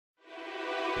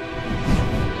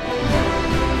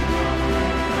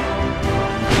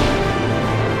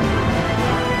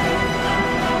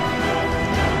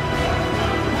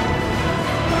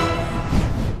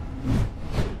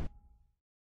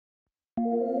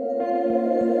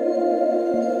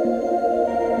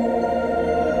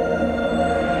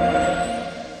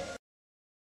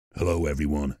Hello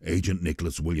everyone, Agent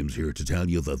Nicholas Williams here to tell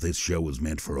you that this show is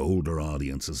meant for older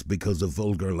audiences because of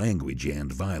vulgar language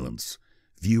and violence.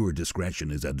 Viewer discretion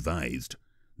is advised.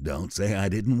 Don't say I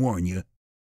didn't warn you.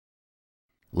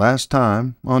 Last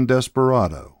time on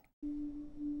Desperado.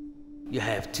 You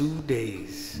have 2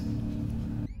 days.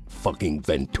 Fucking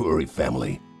Venturi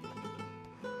Family.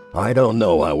 I don't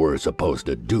know how we're supposed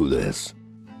to do this.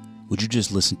 Would you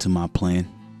just listen to my plan?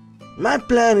 My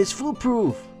plan is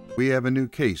foolproof. We have a new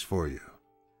case for you.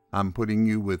 I'm putting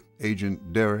you with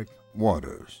Agent Derek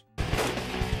Waters.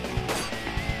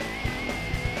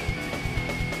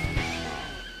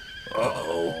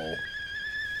 Uh-oh.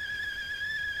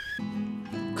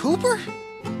 Cooper?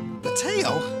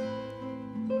 Mateo?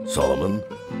 Solomon,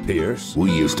 Pierce, we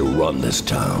used to run this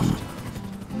town.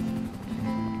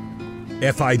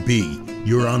 FIB,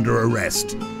 you're under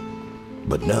arrest.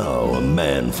 But now a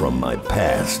man from my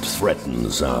past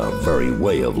threatens our very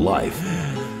way of life.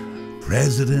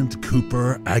 President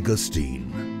Cooper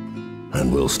Agustin.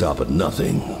 And we'll stop at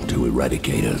nothing to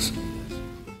eradicate us.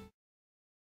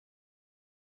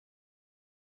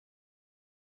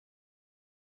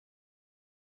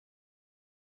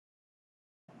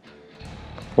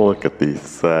 Look at these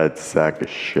sad sack of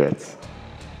shits.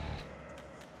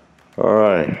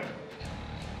 Alright.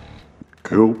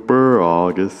 Cooper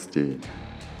Augustine,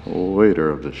 leader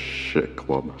of the shit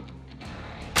club.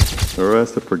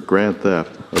 Arrested for grand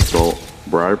theft, assault,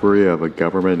 bribery of a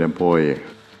government employee.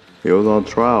 He was on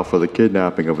trial for the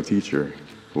kidnapping of a teacher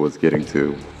who was getting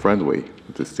too friendly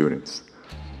with the students.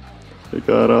 He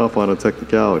got off on a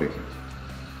technicality.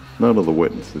 None of the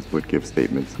witnesses would give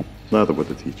statements, neither would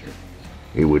the teacher.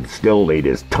 He would still need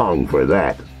his tongue for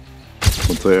that.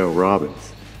 Mateo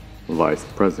Robbins, vice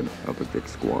president of the big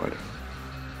squad.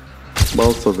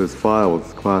 Most of his file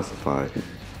was classified.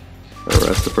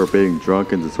 Arrested for being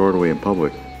drunk and disorderly in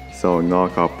public, selling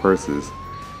knockoff purses,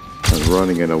 and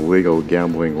running an illegal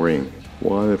gambling ring.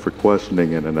 Wanted for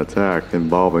questioning in an attack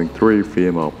involving 3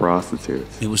 female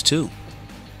prostitutes. It was 2.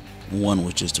 One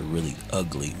was just a really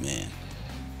ugly man.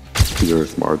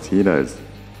 Here's Martinez,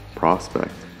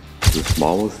 prospect, the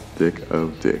smallest dick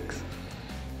of dicks.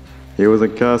 He was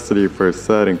in custody for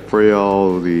setting free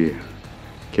all of the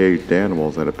caged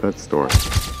animals at a pet store,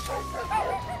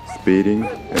 speeding,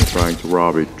 and trying to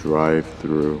rob a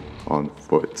drive-thru on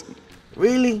foot.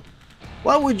 Really?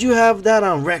 Why would you have that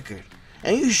on record?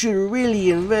 And you should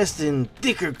really invest in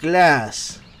thicker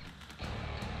glass.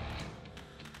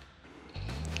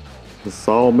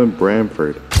 Solomon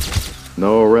Bramford.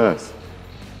 No arrest.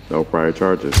 No prior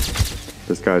charges.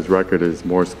 This guy's record is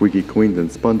more squeaky clean than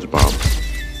SpongeBob.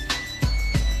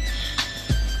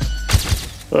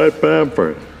 Hey,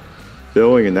 Bamford.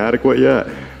 Feeling inadequate yet?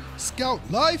 Scout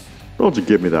Life? Don't you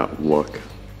give me that look.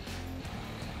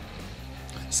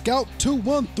 Scout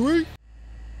 213?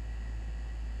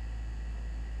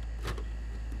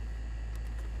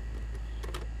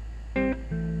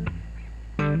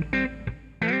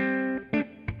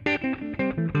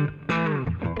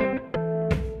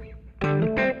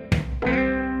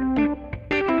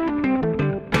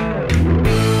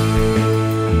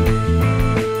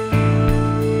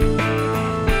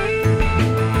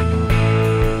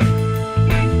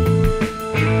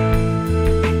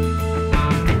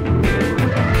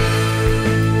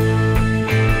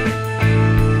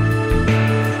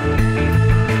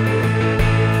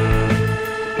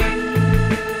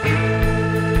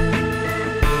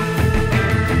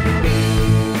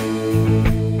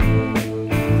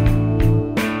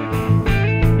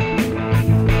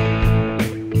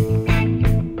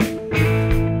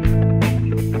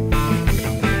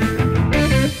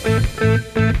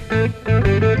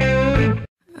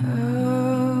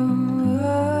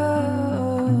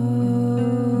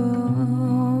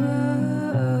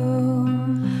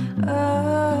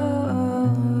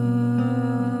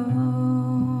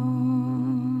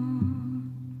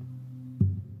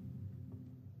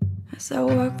 As I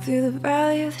walk through the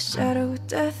valley of the shadow of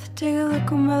death, take a look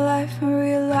at my life and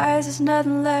realize there's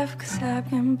nothing left. Cause I've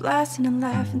been blasting and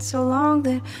laughing so long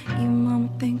that even mama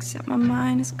thinks that my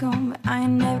mind is gone. But I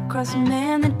ain't never crossed a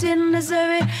man that didn't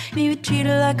deserve it. Maybe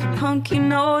treated like a punk, you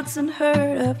know it's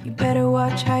unheard of. You better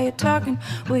watch how you're talking,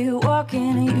 where you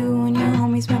walking. And you and your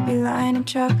homies might be lying in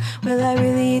chalk. Will I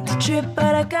really eat the trip?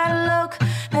 But I gotta look.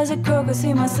 As I croak, I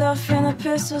see myself in the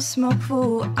pistol smoke.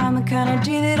 Fool, I'm the kind of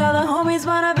G that all the homies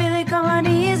wanna be. They come on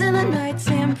knees in the night,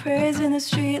 saying prayers in the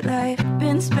street light.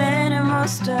 Been spending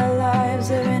most our lives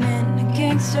living in a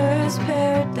gangster's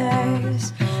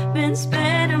paradise. Been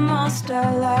spending most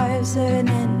our lives living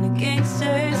in a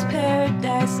gangster's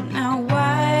paradise. And now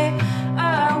why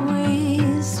are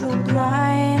we so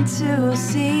blind to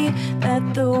see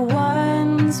that the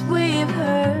ones we've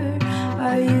heard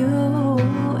are you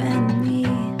and me?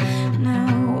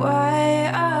 Now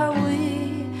why are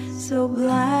we so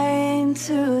blind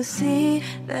to see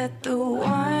that the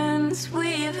ones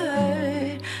we've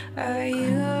heard are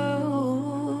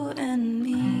you and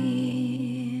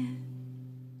me?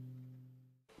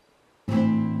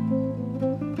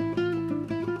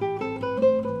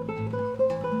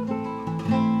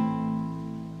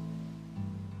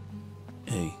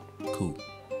 Hey, Coop.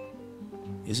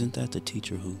 Isn't that the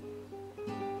teacher who...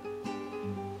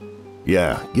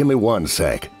 Yeah, give me 1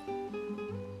 sec.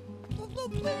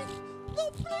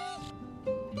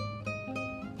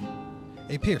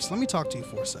 Hey, Pierce, let me talk to you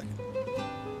for a second.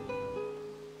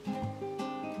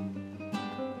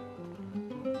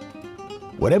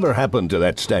 Whatever happened to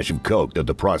that stash of coke that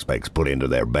the prospects put into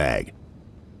their bag?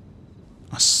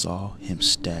 I saw him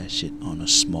stash it on a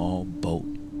small boat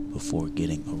before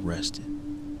getting arrested.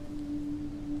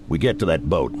 We get to that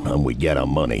boat and we get our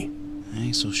money. I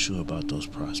ain't so sure about those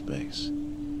prospects.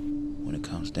 When it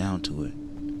comes down to it,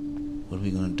 what are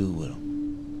we gonna do with them?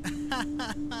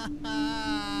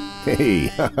 Hey,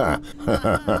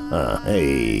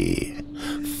 hey,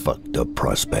 fucked up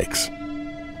prospects. I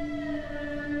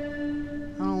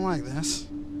don't like this.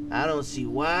 I don't see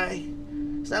why.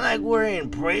 It's not like we're in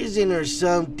prison or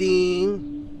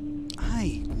something.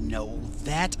 I know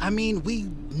that. I mean, we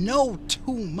know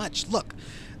too much. Look,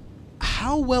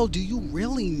 how well do you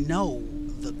really know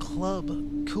the club,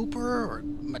 Cooper or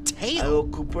Mateo? I owe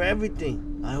Cooper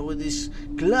everything. I owe this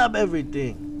club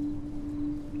everything.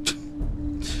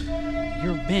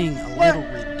 You're being a little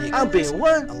ridiculous. I'm being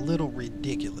what? A little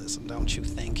ridiculous, don't you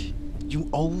think? You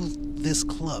owe this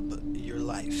club your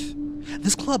life.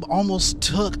 This club almost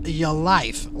took your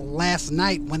life last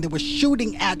night when they were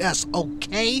shooting at us,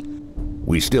 okay?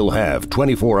 We still have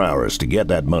 24 hours to get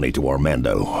that money to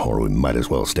Armando, or we might as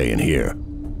well stay in here.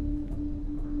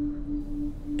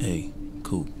 Hey,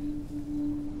 Coop.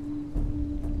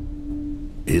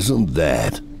 Isn't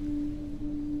that?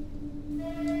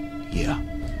 Yeah.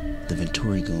 The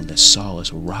Venturi goon that saw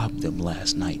us robbed them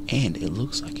last night, and it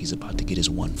looks like he's about to get his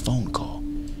 1 phone call.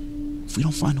 If we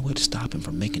don't find a way to stop him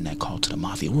from making that call to the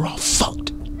Mafia, we're all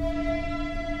fucked.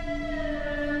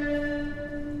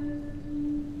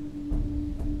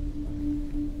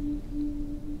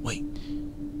 Wait,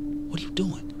 what are you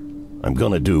doing? I'm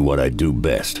gonna do what I do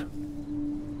best.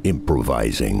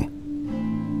 Improvising.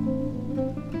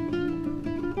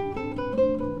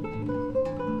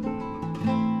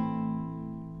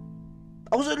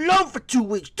 I was alone for 2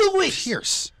 weeks. 2 weeks!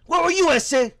 Pierce, Where were you,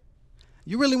 S.A.?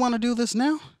 you really want to do this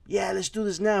now? Yeah, let's do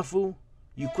this now, fool.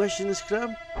 You question this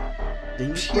club? Then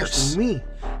you Pierce. question me.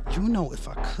 You know, if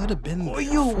I could have been Or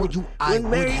there you, for you, I when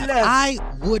would Mary have. left. I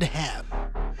would have.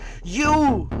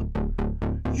 You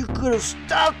could have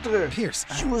stopped her. Pierce,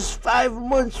 She was 5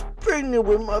 months pregnant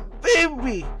with my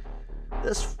baby.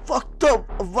 That's fucked up,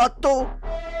 vato.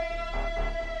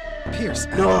 Pierce,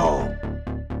 No.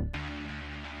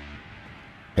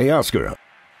 Hey, Oscar.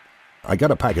 I got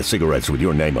a pack of cigarettes with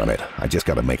your name on it. I just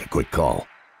gotta make a quick call.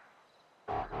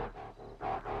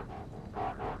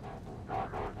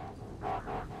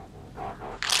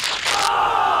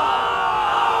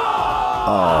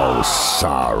 Oh,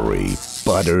 sorry,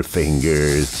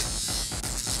 Butterfingers.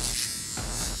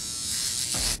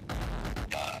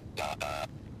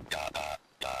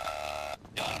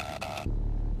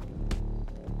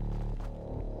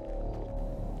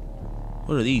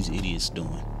 What are these idiots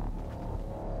doing?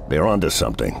 They're onto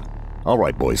something. All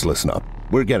right, boys, listen up.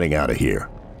 We're getting out of here.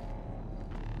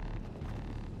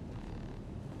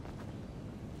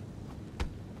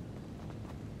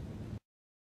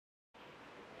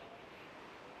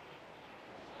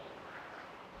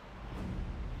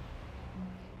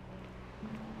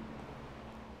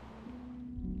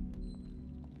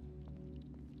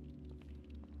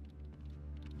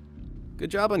 Good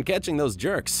job on catching those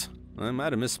jerks. I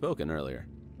might have misspoken earlier.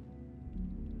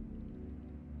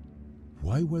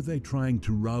 Why were they trying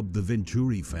to rob the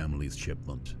Venturi family's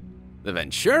shipment? The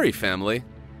Venturi family?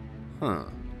 Huh.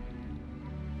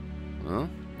 Well,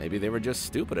 maybe they were just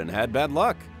stupid and had bad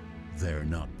luck. They're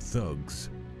not thugs.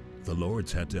 The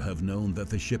lords had to have known that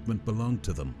the shipment belonged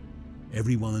to them.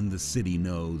 Everyone in the city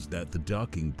knows that the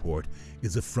docking port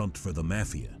is a front for the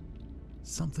mafia.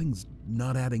 Something's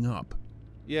not adding up.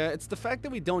 Yeah, it's the fact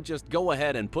that we don't just go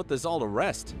ahead and put this all to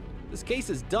rest. This case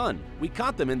is done. We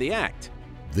caught them in the act.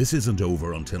 This isn't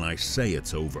over until I say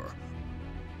it's over.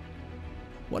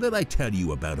 What did I tell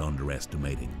you about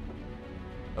underestimating?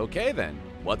 Okay then.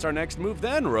 What's our next move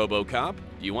then, RoboCop?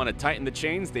 Do you want to tighten the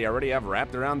chains they already have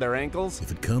wrapped around their ankles?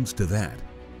 If it comes to that,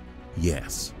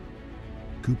 yes.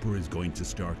 Cooper is going to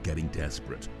start getting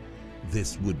desperate.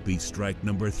 This would be strike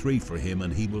number 3 for him,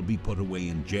 and he will be put away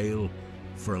in jail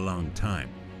for a long time.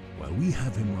 While we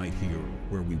have him right here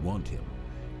where we want him,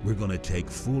 we're going to take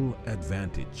full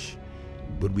advantage.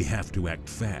 But we have to act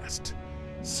fast.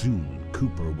 Soon,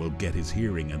 Cooper will get his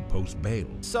hearing and post bail.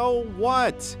 So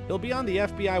what? He'll be on the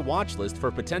FBI watch list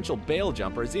for potential bail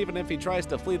jumpers even if he tries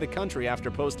to flee the country after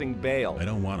posting bail. I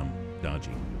don't want him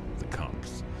dodging the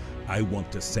cops. I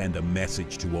want to send a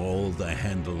message to all the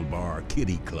handlebar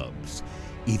kiddie clubs.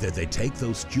 Either they take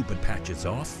those stupid patches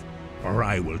off, or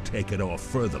I will take it off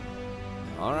for them.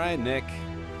 All right, Nick.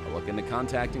 I'll look into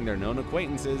contacting their known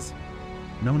acquaintances.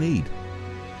 No need.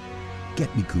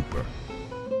 Get me Cooper.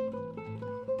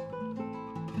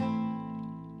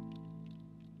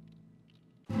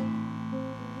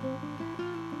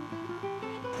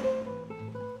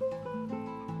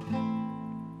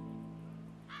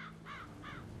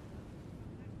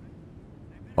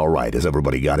 All right, has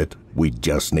everybody got it? We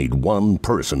just need one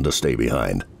person to stay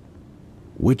behind.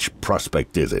 Which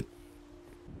prospect is it?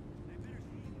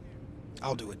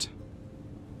 I'll do it.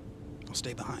 I'll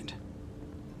stay behind.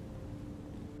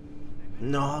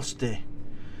 No, I'll stay.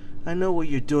 I know what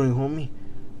you're doing, homie.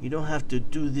 You don't have to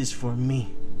do this for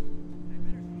me.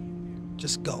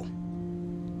 Just go.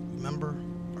 Remember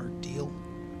our deal?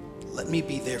 Let me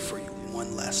be there for you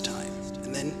one last time.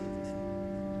 And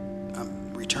then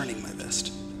I'm returning my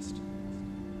vest.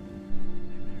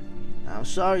 I'm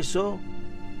sorry, so.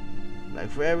 Like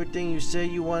for everything you said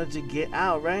you wanted to get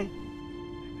out, right?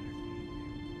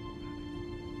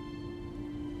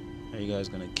 Are you guys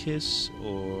gonna kiss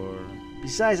or...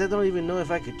 Besides, I don't even know if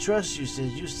I could trust you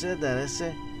since you said that, I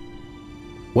said.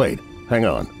 Wait, hang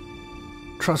on.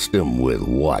 Trust him with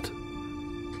what?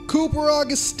 Cooper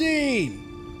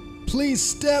Augustine, please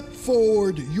step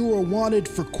forward. You are wanted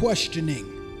for questioning.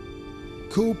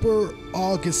 Cooper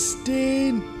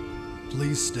Augustine,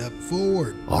 please step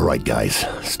forward. All right, guys.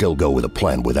 Still go with the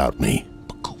plan without me.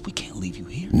 But Coop, we can't leave you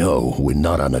here. No, we're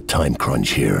not on a time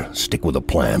crunch here. Stick with the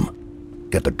plan.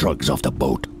 Get the drugs off the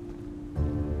boat.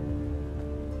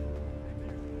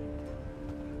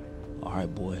 All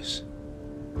right, boys.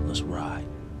 Let's ride.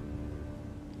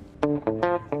 Come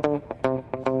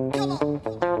on.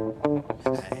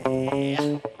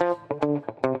 Hey.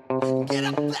 Get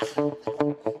up there.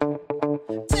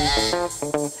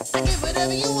 I get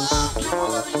whatever you want. Get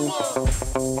whatever you want.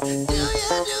 Do ya,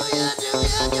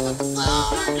 give it the flow.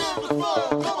 Give it the flow.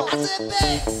 Come on. I said,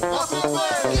 babe.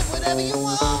 Get whatever you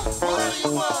want. Whatever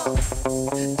you want.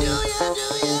 Do ya,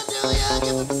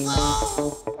 give it the flow.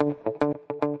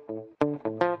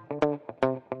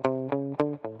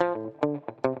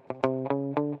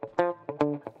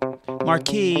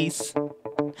 Marquise,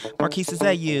 is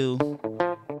that you?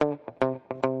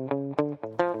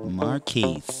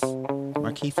 Marquise,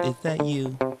 is that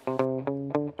you?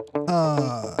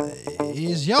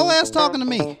 Is your ass talking to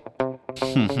me?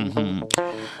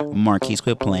 Marquise,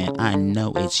 quit playing. I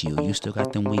know it's you. You still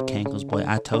got them weak ankles, boy.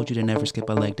 I told you to never skip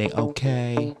a leg day,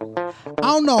 okay? I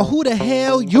don't know who the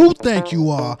hell you think you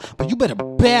are, but you better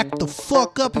back the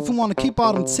fuck up if you want to keep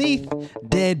all them teeth.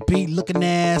 Deadbeat looking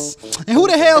ass. And who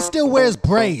the hell still wears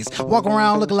braids? Walk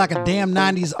around looking like a damn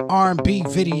 90s R&B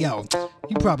video.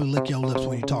 You probably lick your lips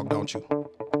when you talk, don't you?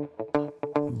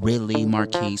 Really,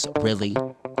 Marquise? Really?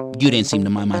 You didn't seem to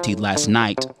mind my teeth last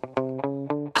night.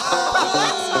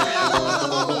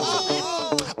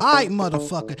 Alright,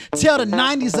 motherfucker. Tell the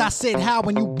 90s I said hi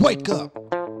when you wake up.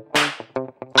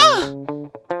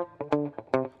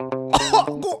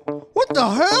 What the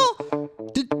hell?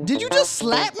 Did you just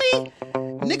slap me?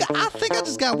 Nigga, I think I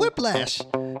just got whiplash.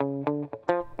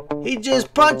 He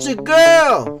just punched a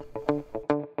girl!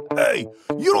 Hey,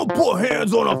 you don't put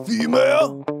hands on a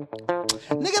female!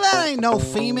 Nigga, that ain't no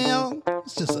female.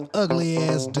 It's just an ugly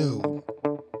ass dude.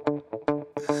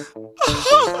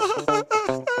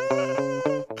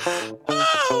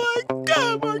 Oh my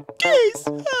God, Marquise!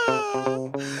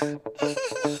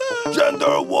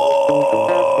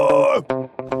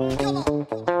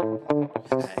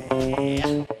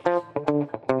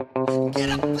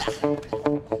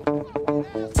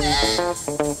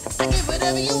 I give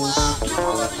whatever you want. Give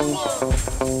whatever you want.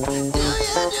 Do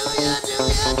ya,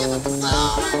 give it the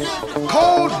floor.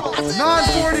 Code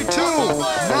 942.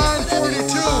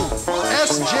 942.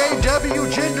 SJW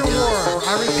Gender War.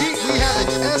 I repeat, we have an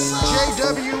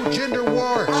SJW Gender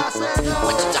War.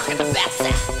 What you talking about,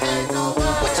 sir?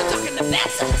 What you talking about,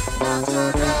 sir?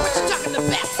 What you talking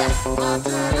about, sir? What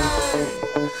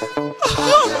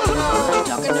you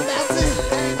talking about, sir?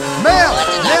 Ma'am,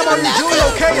 are you doing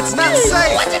okay? It's not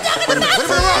safe. What you talking about,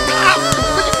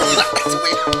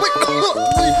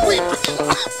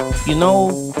 You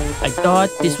know, I thought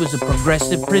this was a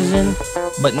progressive prison,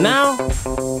 but now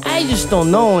I just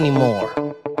don't know anymore.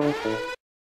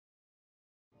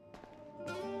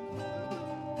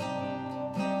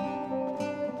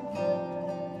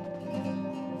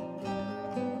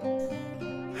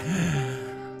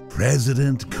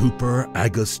 President Cooper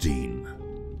Agustin.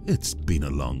 It's been a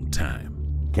long time.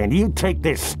 Can you take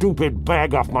this stupid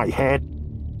bag off my head?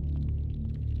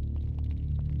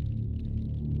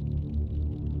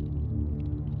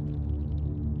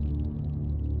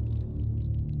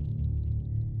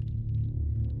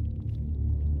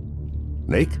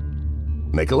 Nick?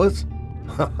 Nicholas?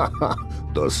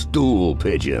 The stool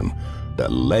pigeon. The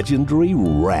legendary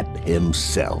rat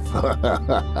himself.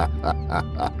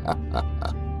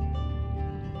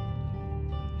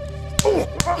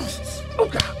 Oh,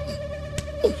 God.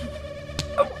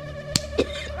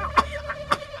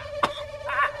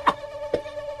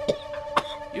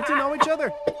 You two know each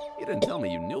other? You didn't tell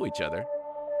me you knew each other.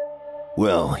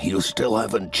 Well, you still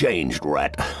haven't changed,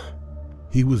 Rat.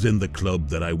 He was in the club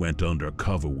that I went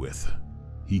undercover with.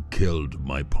 He killed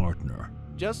my partner.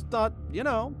 Just thought, you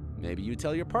know, maybe you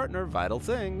tell your partner vital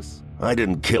things. I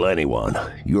didn't kill anyone.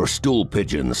 Your stool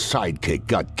pigeon's sidekick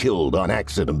got killed on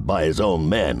accident by his own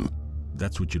men.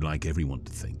 That's what you'd like everyone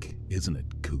to think, isn't it,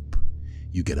 Coop?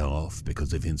 You get off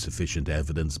because of insufficient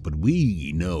evidence, but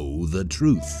we know the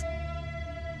truth.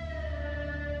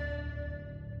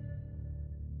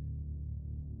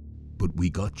 But we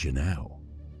got you now.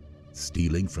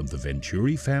 Stealing from the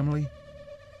Venturi family?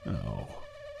 Oh,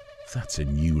 that's a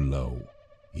new low,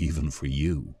 even for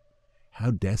you.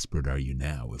 How desperate are you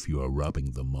now if you are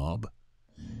robbing the mob?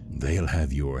 They'll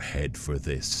have your head for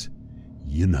this.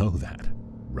 You know that,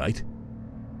 right?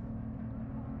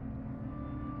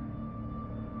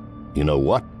 You know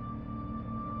what?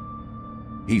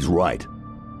 He's right.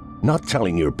 Not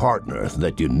telling your partner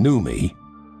that you knew me.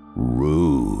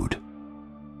 Rude.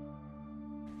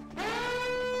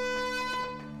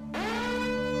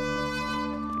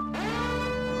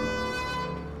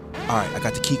 Alright, I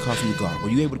got the key card from the guard. Were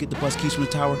you able to get the bus keys from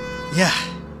the tower? Yeah,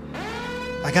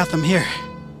 I got them here.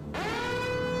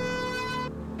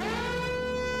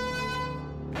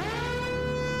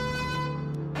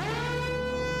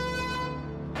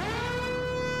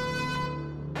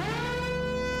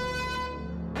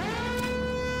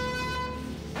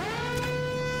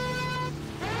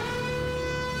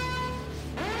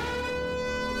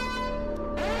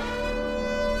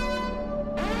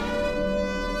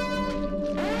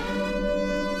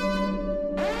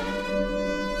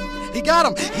 He got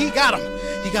him! He got him!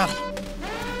 He got him!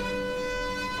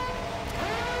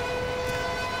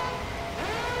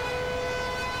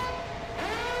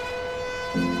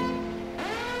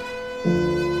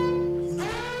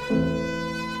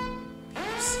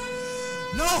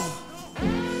 No!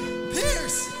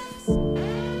 Pierce!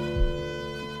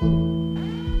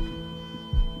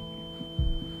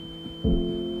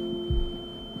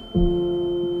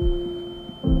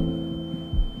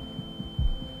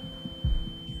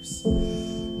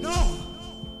 No!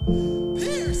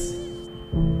 Pierce!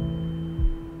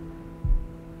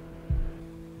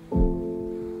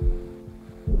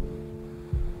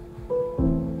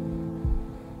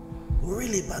 We're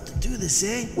really about to do this,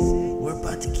 eh? We're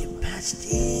about to get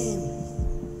patched in.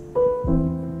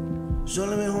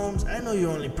 Solomon Holmes, I know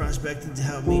you're only prospecting to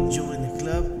help me join the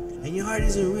club, and your heart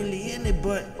isn't really in it,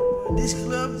 but this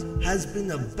club has been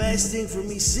the best thing for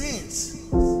me since.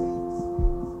 I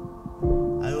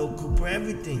owe Cooper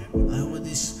everything. I owe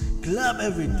this club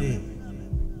everything.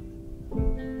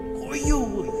 Who are you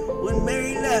when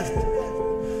Mary left?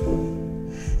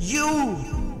 You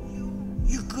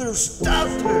could have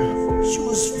stopped her. She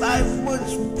was 5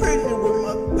 months pregnant with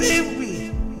my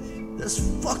baby. That's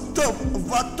fucked up,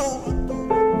 Vato.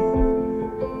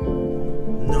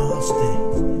 No, I'll stay.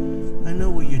 I know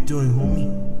what you're doing,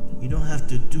 homie. You don't have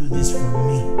to do this for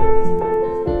me.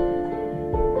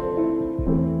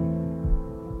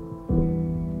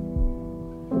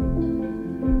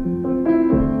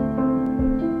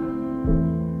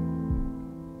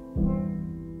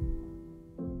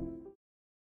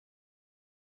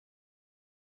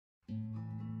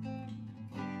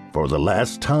 For the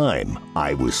last time,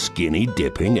 I was skinny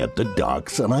dipping at the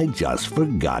docks and I just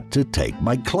forgot to take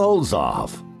my clothes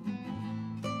off.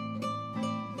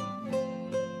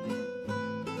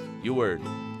 You were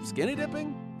skinny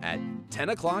dipping at 10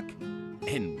 o'clock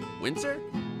in Windsor?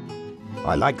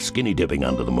 I like skinny dipping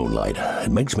under the moonlight.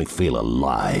 It makes me feel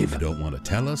alive. You don't want to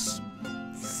tell us?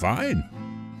 Fine.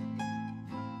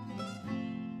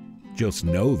 Just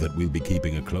know that we'll be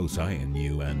keeping a close eye on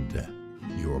you and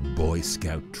your Boy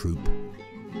Scout troop.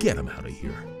 Get him out of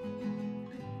here.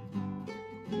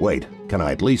 Wait, can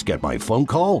I at least get my phone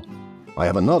call? I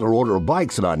have another order of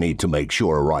bikes that I need to make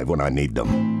sure arrive when I need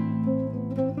them.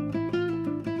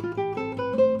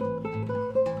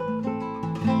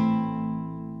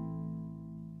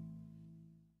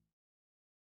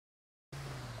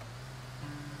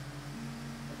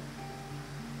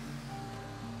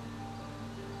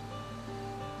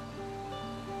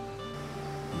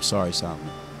 I'm sorry, Solomon,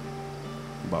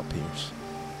 about Pierce.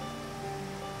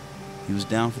 He was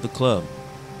down for the club,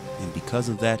 and because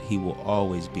of that, he will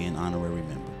always be an honorary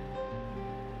member.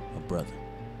 A brother.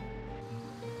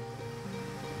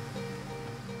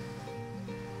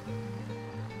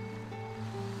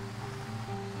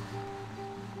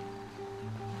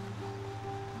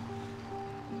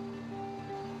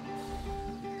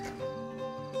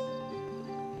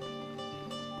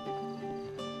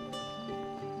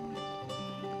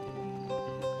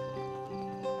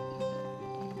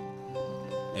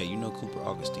 Hey, you know Cooper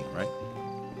Augustine, right?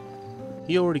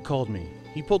 He already called me.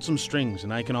 He pulled some strings,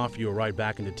 and I can offer you a ride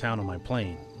back into town on my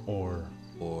plane. Or...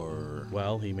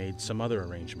 well, he made some other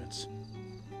arrangements.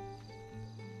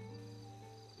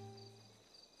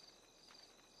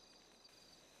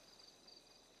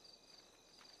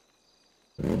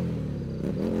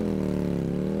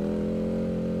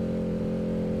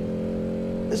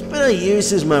 It's been a year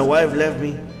since my wife left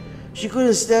me. She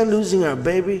couldn't stand losing our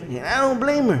baby, and I don't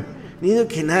blame her. Neither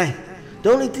can I.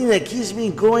 The only thing that keeps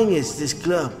me going is this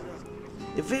club.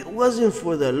 If it wasn't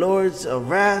for the Lords of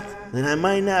Wrath, then I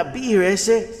might not be here,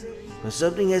 ese. But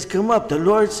something has come up. The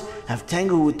Lords have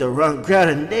tangled with the wrong crowd,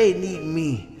 and they need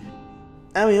me.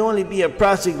 I may only be a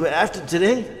prospect, but after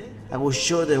today, I will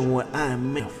show them what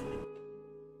I'm made of.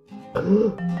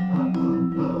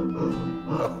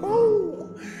 Oh,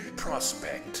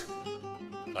 prospect.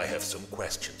 I have some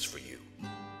questions for you.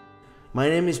 My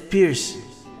name is Pierce,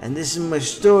 and this is my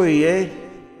story, eh?